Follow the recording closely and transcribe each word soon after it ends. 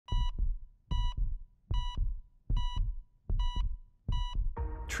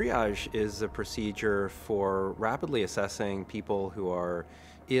Triage is a procedure for rapidly assessing people who are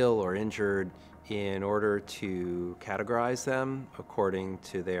ill or injured in order to categorize them according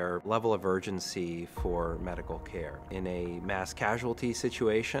to their level of urgency for medical care. In a mass casualty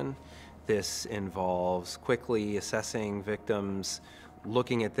situation, this involves quickly assessing victims,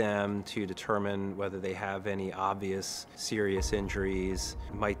 looking at them to determine whether they have any obvious serious injuries.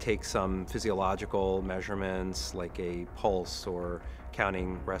 It might take some physiological measurements like a pulse or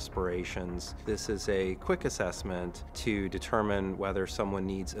counting respirations. This is a quick assessment to determine whether someone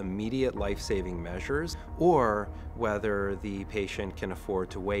needs immediate life-saving measures or whether the patient can afford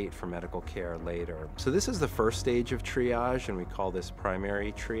to wait for medical care later. So this is the first stage of triage, and we call this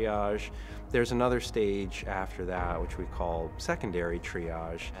primary triage. There's another stage after that, which we call secondary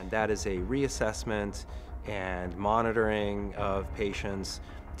triage, and that is a reassessment and monitoring of patients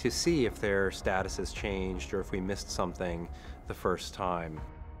to see if their status has changed or if we missed something the first time.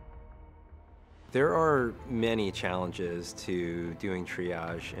 There are many challenges to doing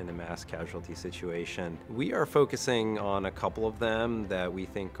triage in a mass casualty situation. We are focusing on a couple of them that we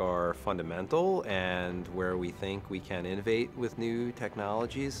think are fundamental and where we think we can innovate with new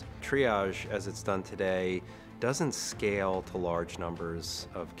technologies. Triage, as it's done today, doesn't scale to large numbers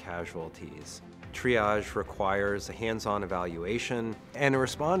of casualties. Triage requires a hands-on evaluation, and a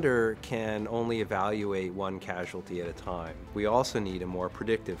responder can only evaluate one casualty at a time. We also need a more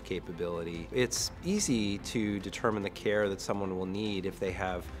predictive capability. It's easy to determine the care that someone will need if they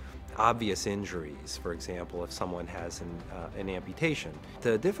have obvious injuries, for example, if someone has an amputation.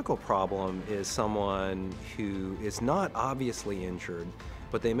 The difficult problem is someone who is not obviously injured,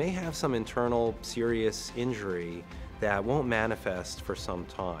 but they may have some internal serious injury that won't manifest for some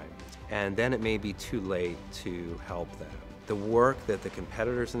time, and then it may be too late to help them. The work that the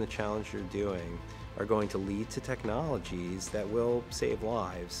competitors in the challenge are doing are going to lead to technologies that will save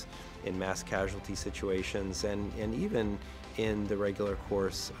lives in mass casualty situations and even in the regular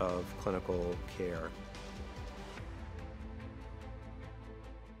course of clinical care.